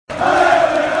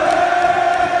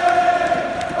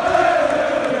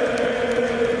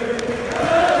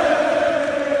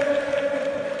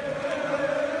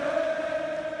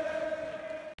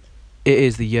It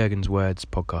is the Jurgen's Words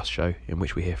podcast show in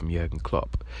which we hear from Jurgen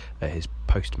Klopp at his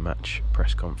post-match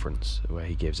press conference where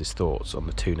he gives his thoughts on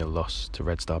the 2-0 loss to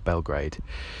Red Star Belgrade.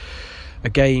 A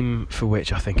game for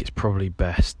which I think it's probably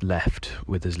best left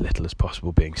with as little as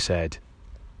possible being said.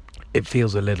 It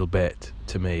feels a little bit,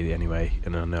 to me anyway,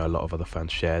 and I know a lot of other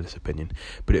fans share this opinion,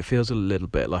 but it feels a little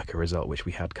bit like a result which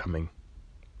we had coming.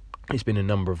 It's been a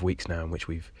number of weeks now in which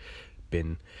we've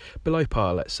been below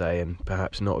par, let's say, and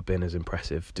perhaps not been as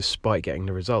impressive despite getting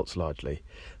the results largely.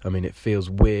 I mean, it feels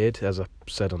weird, as I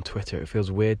said on Twitter, it feels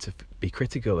weird to be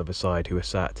critical of a side who are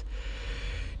sat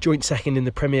joint second in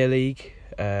the Premier League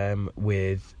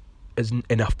with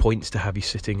enough points to have you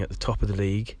sitting at the top of the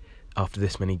league after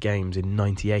this many games in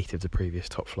 98 of the previous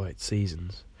top flight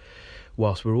seasons,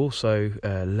 whilst we're also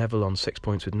level on 6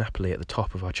 points with Napoli at the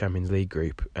top of our Champions League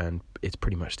group, and it's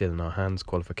pretty much still in our hands,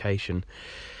 qualification.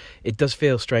 It does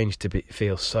feel strange to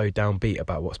feel so downbeat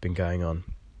about what's been going on.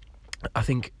 I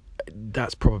think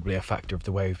that's probably a factor of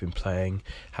the way we've been playing,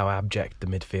 how abject the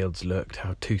midfields looked,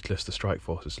 how toothless the strike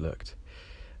forces looked.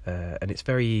 And it's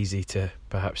very easy to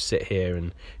perhaps sit here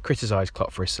and criticise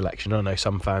Klopp for his selection. I know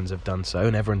some fans have done so,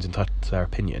 and everyone's entitled to their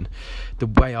opinion. The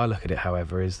way I look at it,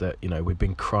 however, is that, we've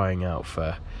been crying out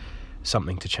for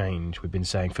something to change. We've been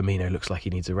saying Firmino looks like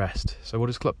he needs a rest. So what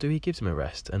does Klopp do? He gives him a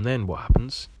rest. And then what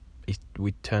happens?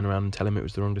 We turn around and tell him it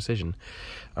was the wrong decision.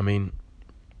 I mean,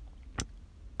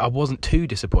 I wasn't too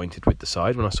disappointed with the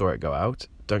side when I saw it go out.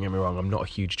 Don't get me wrong, I'm not a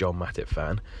huge Joel Matip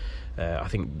fan. I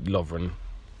think Lovren,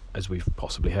 as we've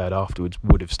possibly heard afterwards,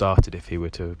 would have started if he were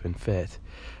to have been fit.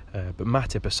 But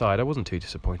Matip aside, I wasn't too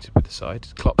disappointed with the side.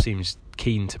 Klopp seems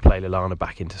keen to play Lallana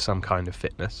back into some kind of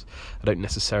fitness. I don't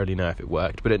necessarily know if it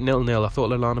worked, but at 0-0 I thought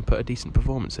Lallana put a decent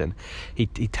performance in. He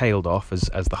tailed off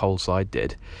as the whole side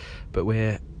did, but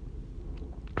we're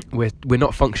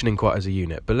not functioning quite as a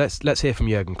unit. But let's hear from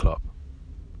Jurgen Klopp.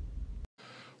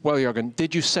 Well, Jurgen,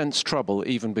 did you sense trouble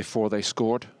even before they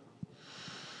scored?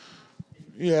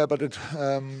 Yeah, but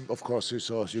of course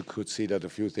you could see that a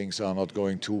few things are not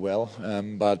going too well.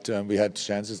 But we had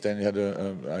chances. Then we had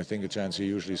I think a chance he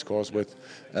usually scores with.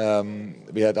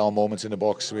 We had our moments in the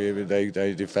box.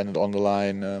 They defended on the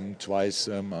line twice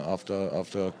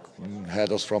after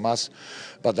headers from us.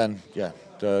 But then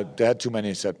they had too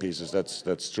many set pieces.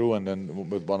 That's true. And then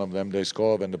with one of them they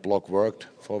scored when the block worked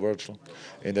for Virgil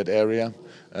in that area.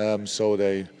 So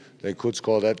they could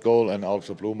score that goal, and out of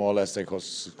the blue, more or less, they could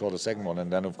score the second one.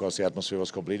 And then, of course, the atmosphere was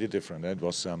completely different. It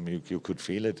was you could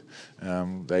feel it.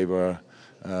 They were,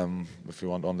 if you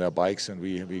want, on their bikes, and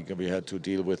we had to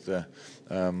deal with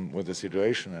the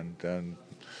situation. And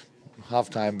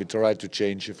halftime, we tried to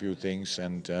change a few things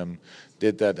and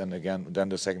did that. And again, then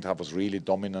the second half was really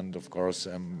dominant, of course.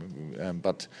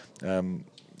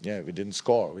 We didn't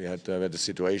score. We had the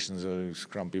situations,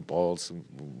 scrumpy balls,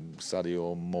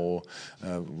 Sadio, Mo,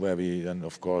 where we then,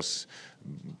 of course,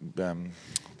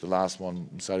 the last one,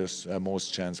 Sadio's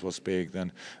most chance was big.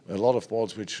 Then a lot of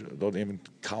balls which don't even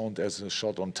count as a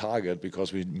shot on target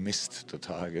because we missed the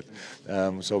target.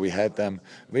 So we had them.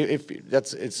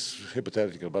 It's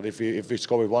hypothetical, but if we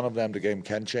score with one of them, the game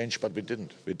can change. But we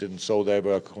didn't. So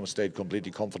they stayed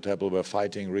completely comfortable. Were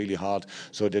fighting really hard.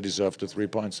 So they deserved the 3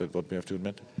 points. That's what we have to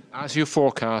admit. As you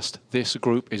forecast, this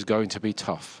group is going to be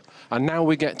tough. And now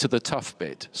we get to the tough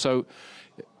bit. So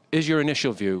is your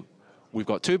initial view, we've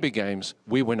got two big games,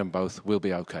 we win them both, we'll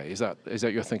be okay? Is that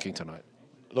your thinking tonight?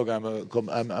 Look, I'm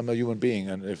a human being,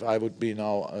 and if I would be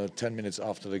now 10 minutes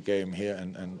after the game here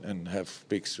and have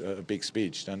a big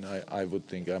speech, then I would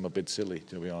think I'm a bit silly,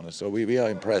 to be honest. So we are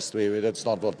impressed. That's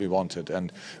not what we wanted,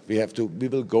 and we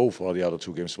will go for the other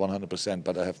two games 100%.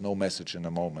 But I have no message in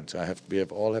the moment. We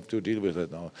all have to deal with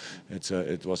it now.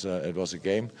 It was a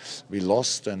game we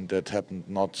lost, and that happened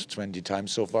not 20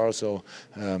 times so far. So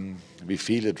we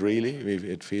feel it really.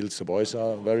 It feels the boys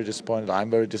are very disappointed. I'm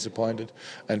very disappointed,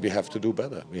 and we have to do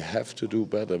better. We have to do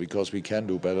better because we can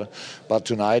do better. But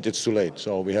tonight it's too late.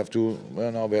 So we have to.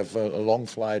 Now we have a long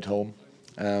flight home.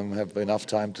 Have enough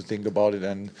time to think about it.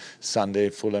 And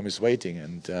Sunday Fulham is waiting,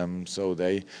 and so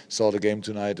they saw the game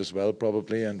tonight as well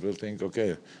probably, and will think,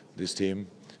 okay, this team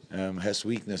has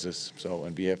weaknesses. So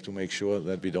and we have to make sure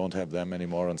that we don't have them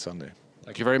anymore on Sunday.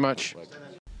 Thank you very much.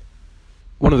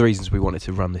 One of the reasons we wanted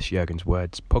to run this Jurgen's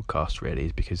Words podcast really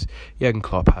is because Jurgen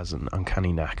Klopp has an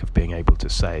uncanny knack of being able to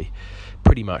say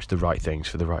pretty much the right things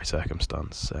for the right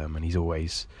circumstance, and he's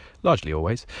largely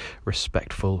always,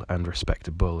 respectful and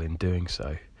respectable in doing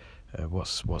so.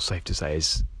 What's safe to say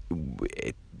is,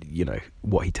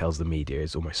 what he tells the media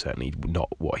is almost certainly not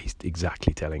what he's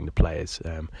exactly telling the players,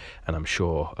 and I'm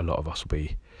sure a lot of us will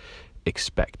be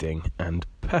expecting and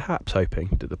perhaps hoping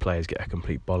that the players get a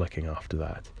complete bollocking after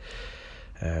that.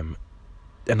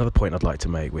 Another point I'd like to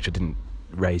make, which I didn't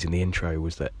raise in the intro,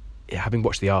 was that having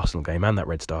watched the Arsenal game and that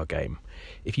Red Star game,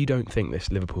 if you don't think this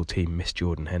Liverpool team missed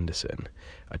Jordan Henderson,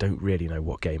 I don't really know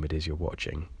what game it is you're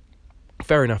watching.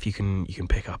 Fair enough, you can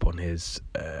pick up on his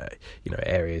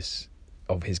areas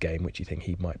of his game which you think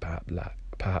he might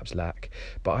perhaps lack,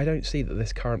 but I don't see that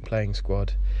this current playing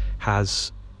squad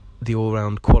has the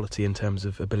all-round quality in terms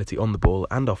of ability on the ball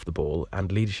and off the ball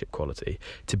and leadership quality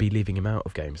to be leaving him out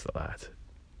of games like that.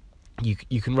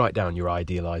 You can write down your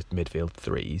idealised midfield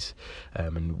threes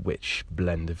and which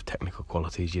blend of technical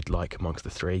qualities you'd like amongst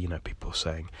the three. People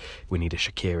saying we need a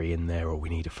Shaqiri in there or we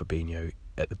need a Fabinho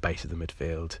at the base of the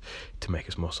midfield to make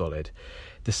us more solid.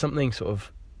 There's something sort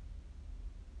of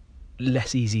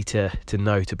less easy to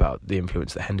note about the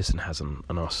influence that Henderson has on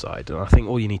our side, and I think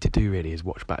all you need to do really is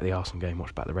watch back the Arsenal game,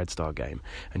 watch back the Red Star game,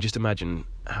 and just imagine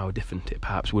how different it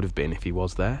perhaps would have been if he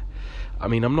was there. I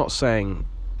mean, I'm not saying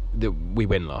that we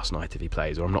win last night if he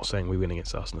plays, or I'm not saying we win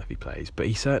against Arsenal if he plays, but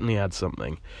he certainly adds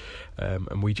something,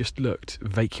 and we just looked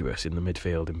vacuous in the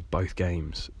midfield in both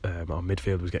games. Our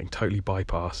midfield was getting totally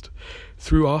bypassed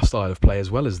through our style of play as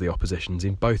well as the opposition's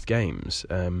in both games.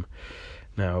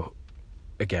 Now,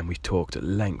 again, we've talked at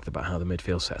length about how the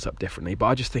midfield sets up differently, but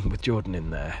I just think with Jordan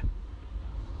in there,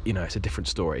 it's a different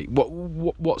story.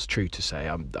 What's true to say,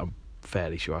 I'm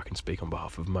fairly sure I can speak on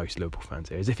behalf of most Liverpool fans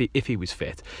here, is if he was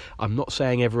fit. I'm not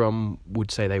saying everyone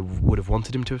would say they would have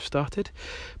wanted him to have started,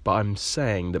 but I'm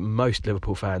saying that most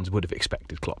Liverpool fans would have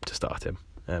expected Klopp to start him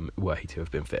were he to have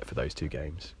been fit for those two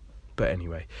games. But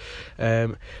anyway,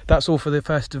 that's all for the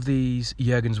first of these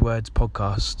Jurgen's Words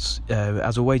podcasts.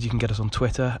 As always, you can get us on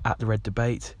Twitter at The Red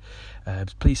Debate.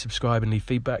 Please subscribe and leave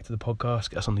feedback to the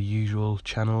podcast. Get us on the usual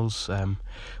channels,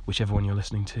 whichever one you're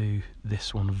listening to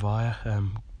this one via.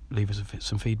 Leave us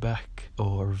some feedback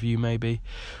or a review maybe,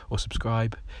 or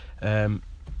subscribe.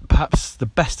 Perhaps the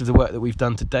best of the work that we've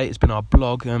done to date has been our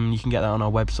blog. You can get that on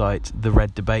our website,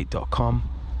 thereddebate.com.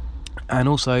 And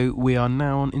also, we are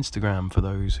now on Instagram for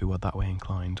those who are that way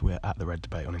inclined. We're at The Red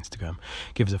Debate on Instagram.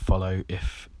 Give us a follow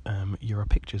if you're a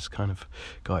pictures kind of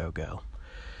guy or girl.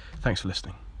 Thanks for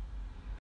listening.